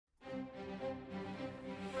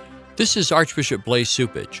This is Archbishop Blaise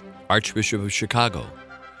Cupich, Archbishop of Chicago.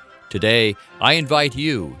 Today, I invite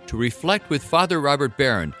you to reflect with Father Robert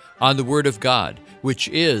Barron on the Word of God, which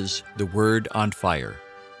is the Word on Fire.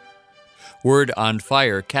 Word on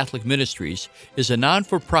Fire Catholic Ministries is a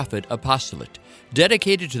non-for-profit apostolate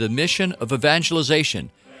dedicated to the mission of evangelization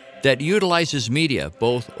that utilizes media,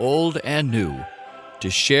 both old and new, to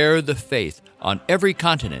share the faith on every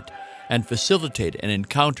continent and facilitate an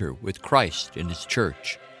encounter with Christ in His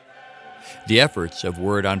Church. The efforts of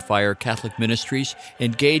Word on Fire Catholic Ministries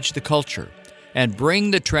engage the culture and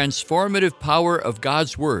bring the transformative power of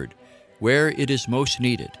God's Word where it is most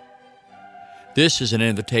needed. This is an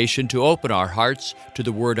invitation to open our hearts to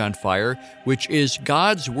the Word on Fire, which is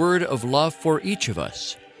God's word of love for each of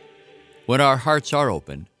us. When our hearts are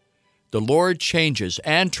open, the Lord changes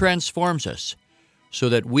and transforms us so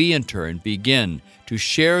that we in turn begin to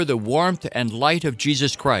share the warmth and light of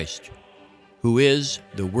Jesus Christ, who is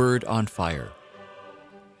the Word on Fire.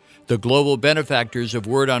 The global benefactors of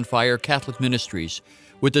Word on Fire Catholic Ministries,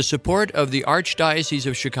 with the support of the Archdiocese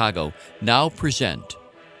of Chicago, now present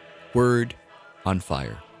Word on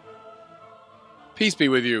Fire. Peace be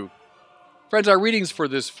with you. Friends, our readings for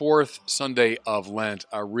this fourth Sunday of Lent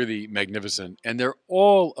are really magnificent, and they're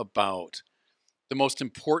all about the most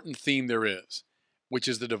important theme there is, which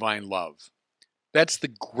is the divine love. That's the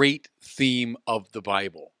great theme of the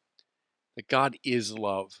Bible, that God is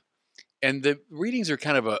love. And the readings are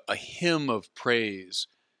kind of a hymn of praise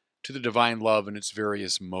to the divine love in its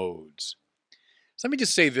various modes. So let me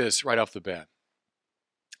just say this right off the bat.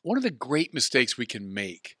 One of the great mistakes we can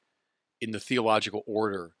make in the theological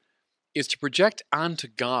order is to project onto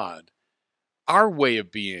God our way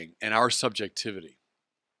of being and our subjectivity.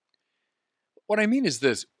 What I mean is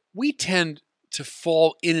this: we tend to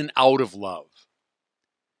fall in and out of love,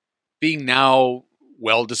 being now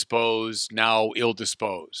well-disposed, now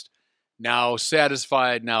ill-disposed, now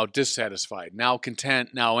satisfied, now dissatisfied, now content,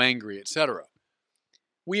 now angry, etc.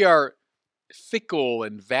 We are fickle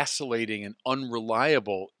and vacillating and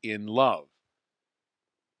unreliable in love.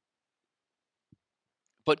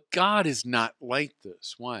 But God is not like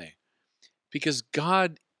this. Why? Because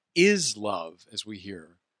God is love, as we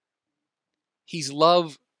hear. He's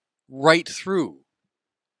love right through.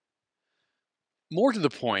 More to the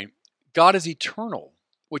point, God is eternal,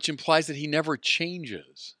 which implies that He never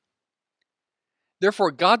changes.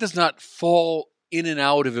 Therefore, God does not fall in and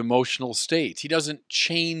out of emotional states. He doesn't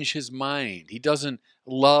change His mind. He doesn't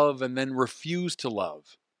love and then refuse to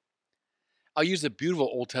love. I'll use a beautiful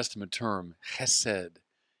Old Testament term, chesed,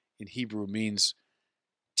 in Hebrew, means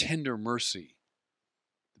tender mercy.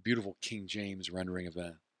 The beautiful King James rendering of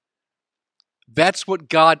that. That's what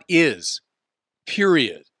God is,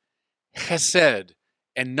 period. Chesed,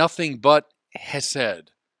 and nothing but chesed.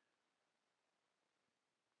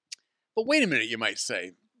 But wait a minute, you might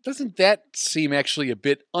say. Doesn't that seem actually a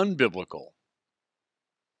bit unbiblical?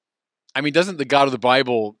 I mean, doesn't the God of the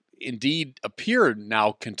Bible indeed appear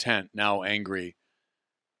now content, now angry,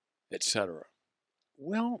 etc.?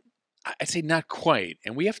 Well, I'd say not quite.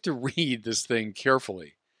 And we have to read this thing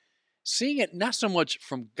carefully, seeing it not so much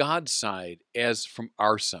from God's side as from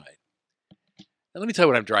our side. Now, let me tell you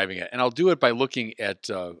what I'm driving at. And I'll do it by looking at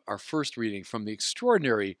our first reading from the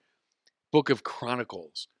extraordinary book of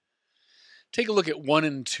Chronicles. Take a look at 1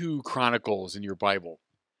 and 2 Chronicles in your Bible.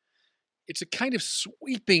 It's a kind of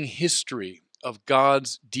sweeping history of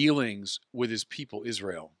God's dealings with His people,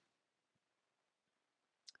 Israel.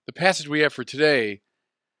 The passage we have for today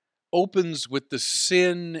opens with the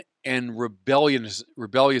sin and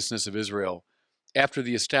rebelliousness of Israel after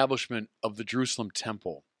the establishment of the Jerusalem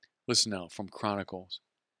temple. Listen now from Chronicles.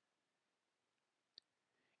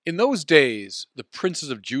 In those days, the princes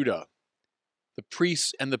of Judah, the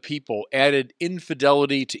priests and the people, added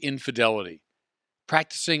infidelity to infidelity,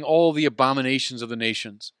 practicing all the abominations of the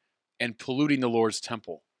nations and polluting the Lord's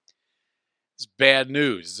temple. It's bad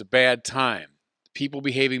news. It's a bad time. People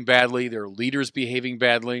behaving badly, their leaders behaving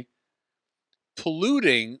badly,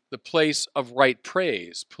 polluting the place of right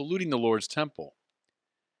praise, polluting the Lord's temple.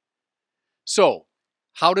 So,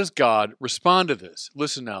 how does God respond to this?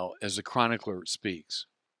 Listen now as the chronicler speaks.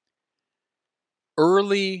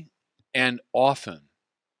 Early and often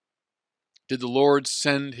did the Lord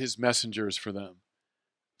send His messengers for them,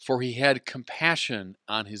 for He had compassion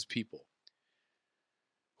on His people.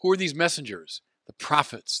 Who are these messengers? The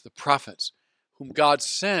prophets, whom God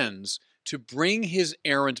sends to bring His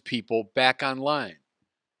errant people back online.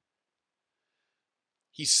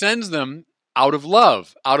 He sends them out of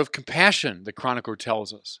love, out of compassion, the chronicler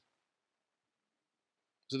tells us.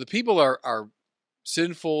 So the people are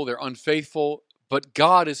sinful, they're unfaithful, but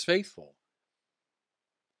God is faithful.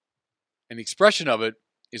 And the expression of it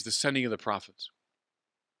is the sending of the prophets.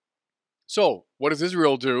 So, what does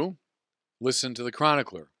Israel do? Listen to the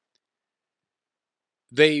chronicler.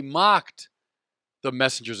 They mocked the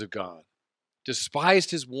messengers of God,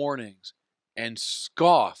 despised his warnings, and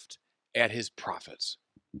scoffed at his prophets.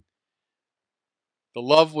 The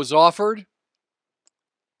love was offered,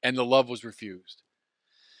 and the love was refused.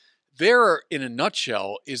 There, in a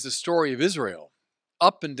nutshell, is the story of Israel,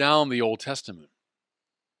 up and down the Old Testament.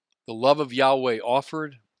 The love of Yahweh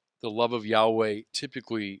offered, the love of Yahweh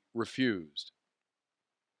typically refused.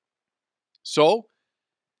 So,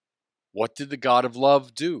 what did the God of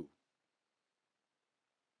love do?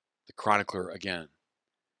 The chronicler again.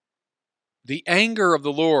 The anger of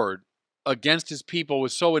the Lord against his people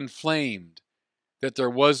was so inflamed that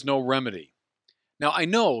there was no remedy. Now, I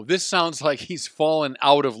know this sounds like he's fallen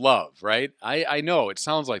out of love, right? I know it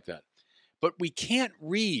sounds like that. But we can't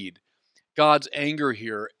read God's anger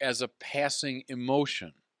here as a passing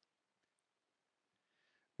emotion.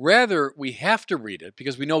 Rather, we have to read it,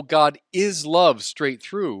 because we know God is love straight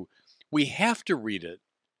through. We have to read it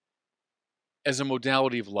as a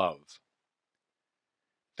modality of love.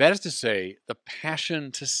 That is to say, the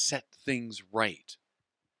passion to set things right.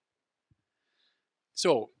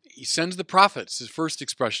 So, he sends the prophets, his first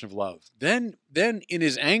expression of love. Then in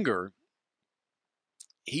his anger,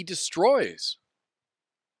 he destroys.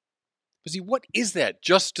 But see, what is that?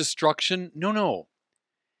 Just destruction? No.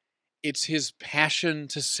 It's his passion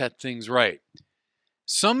to set things right.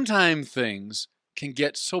 Sometimes things can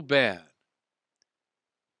get so bad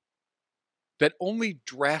that only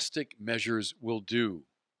drastic measures will do.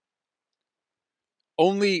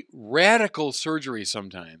 Only radical surgery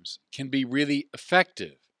sometimes can be really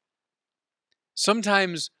effective.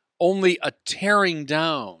 Sometimes only a tearing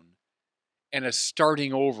down and a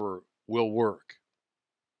starting over will work.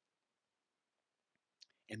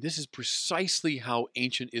 And this is precisely how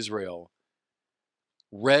ancient Israel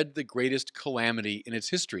read the greatest calamity in its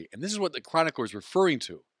history. And this is what the chronicler is referring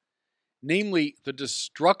to, namely the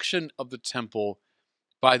destruction of the temple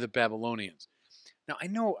by the Babylonians. Now, I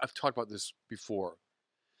know I've talked about this before.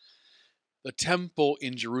 The temple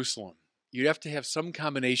in Jerusalem. You'd have to have some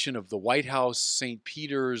combination of the White House, St.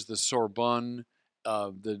 Peter's, the Sorbonne,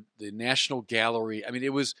 the National Gallery. I mean,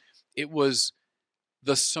 it was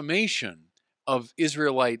the summation of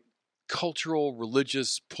Israelite cultural,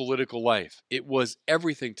 religious, political life. It was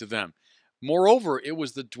everything to them. Moreover, it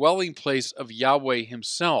was the dwelling place of Yahweh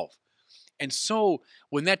himself. And so,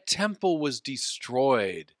 when that temple was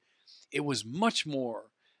destroyed, it was much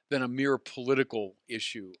more than a mere political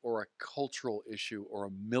issue or a cultural issue or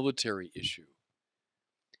a military issue.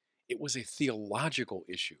 It was a theological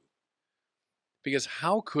issue. Because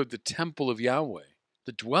how could the temple of Yahweh,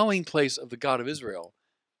 the dwelling place of the God of Israel,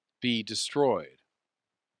 be destroyed?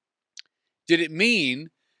 Did it mean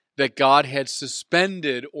that God had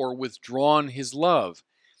suspended or withdrawn his love?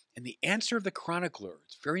 And the answer of the chronicler,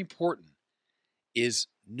 it's very important, is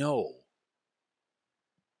no.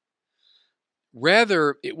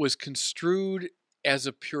 Rather, it was construed as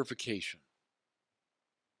a purification.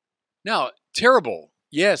 Now, terrible.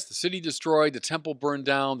 Yes, the city destroyed, the temple burned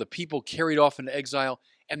down, the people carried off into exile,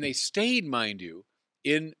 and they stayed, mind you,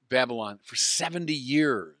 in Babylon for 70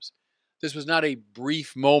 years. This was not a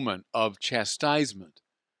brief moment of chastisement.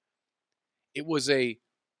 It was a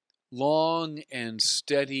long and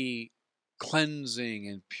steady cleansing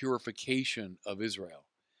and purification of Israel.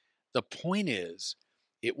 The point is,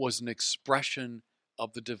 it was an expression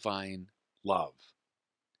of the divine love.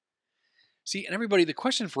 See, and everybody, the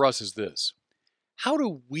question for us is this: how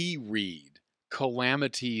do we read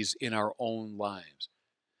calamities in our own lives?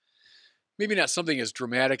 Maybe not something as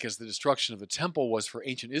dramatic as the destruction of the temple was for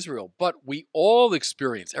ancient Israel, but we all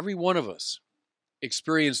experience, every one of us,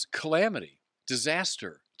 experienced calamity,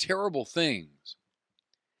 disaster, terrible things.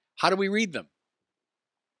 How do we read them?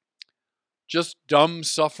 Just dumb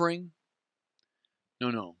suffering?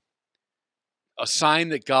 No. A sign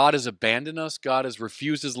that God has abandoned us? God has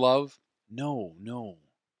refused his love? No.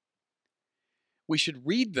 We should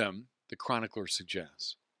read them, the chronicler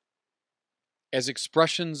suggests, as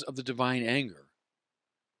expressions of the divine anger,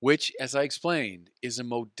 which, as I explained, is a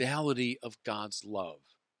modality of God's love.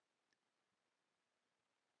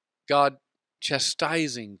 God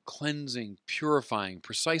chastising, cleansing, purifying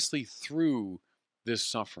precisely through this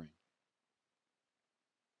suffering.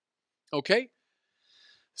 Okay?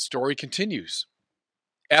 The story continues.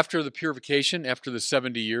 After the purification, after the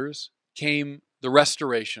 70 years, came the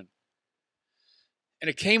restoration. And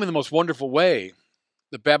it came in the most wonderful way.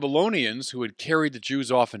 The Babylonians, who had carried the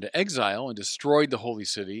Jews off into exile and destroyed the holy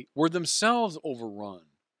city, were themselves overrun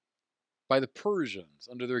by the Persians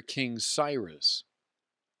under their king Cyrus.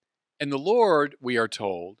 And the Lord, we are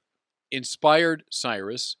told, inspired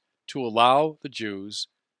Cyrus to allow the Jews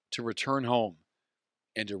to return home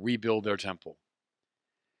and to rebuild their temple.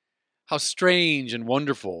 How strange and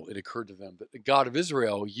wonderful it occurred to them that the God of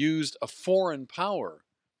Israel used a foreign power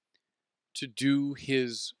to do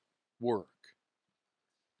his work.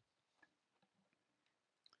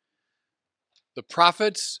 The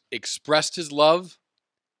prophets expressed his love.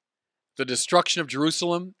 The destruction of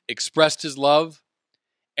Jerusalem expressed his love.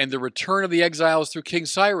 And the return of the exiles through King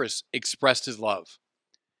Cyrus expressed his love.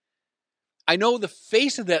 I know the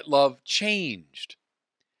face of that love changed,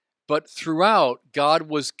 but throughout, God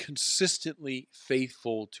was consistently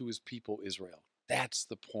faithful to his people Israel. That's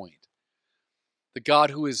the point. The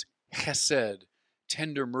God who is chesed,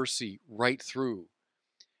 tender mercy, right through.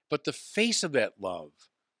 But the face of that love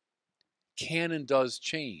can and does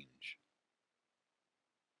change.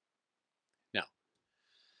 Now,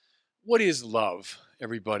 what is love,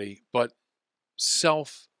 everybody, but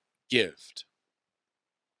self-gift?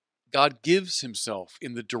 God gives himself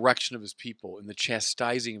in the direction of his people, in the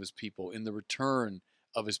chastising of his people, in the return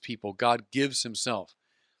of his people. God gives himself.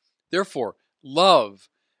 Therefore, love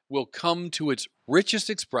will come to its richest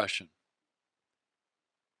expression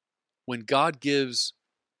when God gives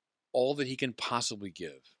all that he can possibly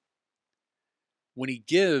give. When he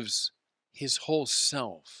gives his whole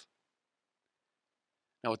self.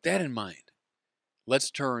 Now, with that in mind,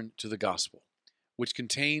 let's turn to the gospel, which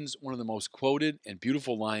contains one of the most quoted and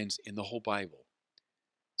beautiful lines in the whole Bible.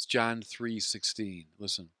 It's John 3:16.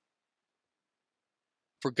 Listen.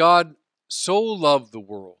 For God so loved the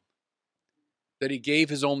world that he gave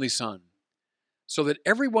his only Son, so that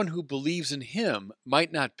everyone who believes in him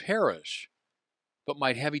might not perish, but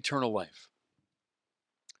might have eternal life.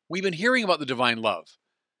 We've been hearing about the divine love.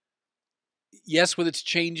 Yes, with its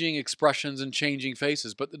changing expressions and changing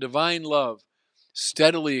faces, but the divine love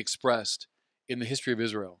steadily expressed in the history of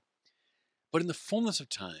Israel. But in the fullness of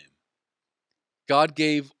time, God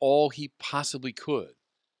gave all he possibly could.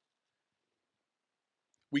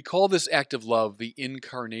 We call this act of love the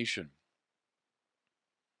incarnation,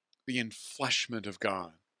 the enfleshment of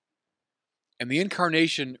God. And the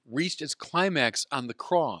incarnation reached its climax on the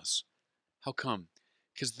cross. How come?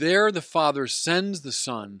 Because there the Father sends the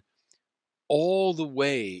Son all the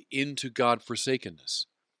way into God-forsakenness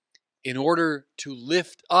in order to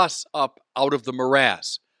lift us up out of the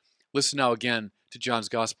morass. Listen now again to John's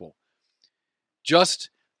Gospel. Just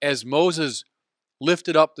as Moses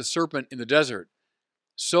lifted up the serpent in the desert,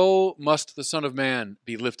 so must the Son of Man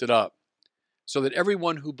be lifted up, so that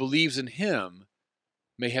everyone who believes in him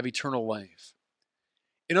may have eternal life.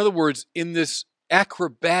 In other words, in this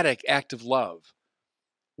acrobatic act of love,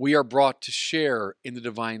 we are brought to share in the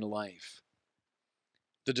divine life.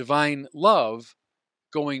 The divine love,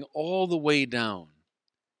 going all the way down,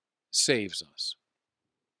 saves us.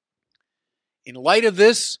 In light of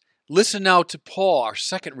this, listen now to Paul, our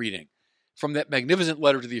second reading from that magnificent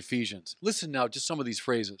letter to the Ephesians. Listen now to some of these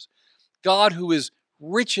phrases. God, who is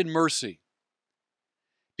rich in mercy,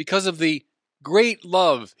 because of the great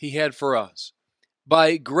love he had for us,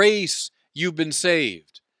 by grace you've been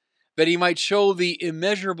saved, that he might show the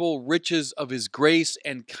immeasurable riches of his grace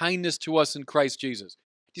and kindness to us in Christ Jesus.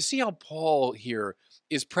 Do you see how Paul here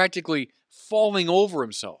is practically falling over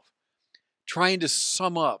himself, trying to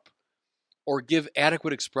sum up or give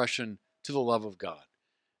adequate expression to the love of God?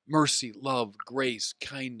 Mercy, love, grace,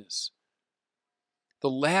 kindness. The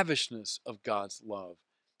lavishness of God's love.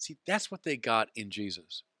 See, that's what they got in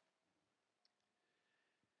Jesus.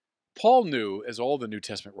 Paul knew, as all the New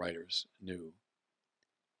Testament writers knew,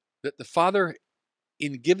 that the Father,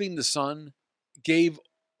 in giving the Son, gave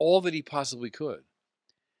all that he possibly could.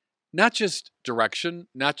 Not just direction,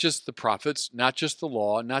 not just the prophets, not just the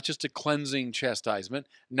law, not just a cleansing chastisement,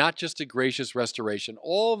 not just a gracious restoration.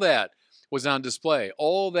 All that was on display.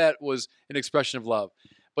 All that was an expression of love.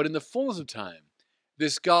 But in the fullness of time,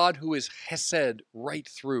 this God who is chesed right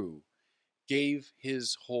through gave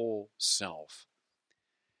his whole self.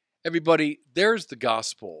 Everybody, there's the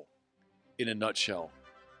gospel in a nutshell.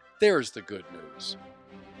 There's the good news.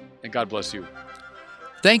 And God bless you.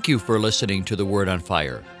 Thank you for listening to The Word on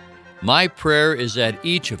Fire. My prayer is that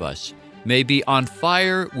each of us may be on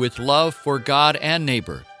fire with love for God and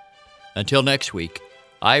neighbor. Until next week,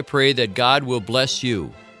 I pray that God will bless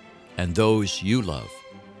you and those you love.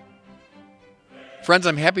 Friends,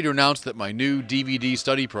 I'm happy to announce that my new DVD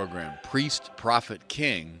study program, Priest, Prophet,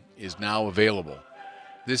 King, is now available.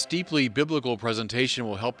 This deeply biblical presentation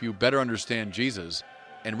will help you better understand Jesus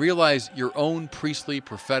and realize your own priestly,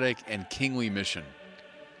 prophetic, and kingly mission.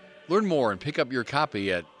 Learn more and pick up your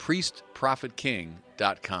copy at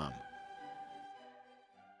priestprophetking.com.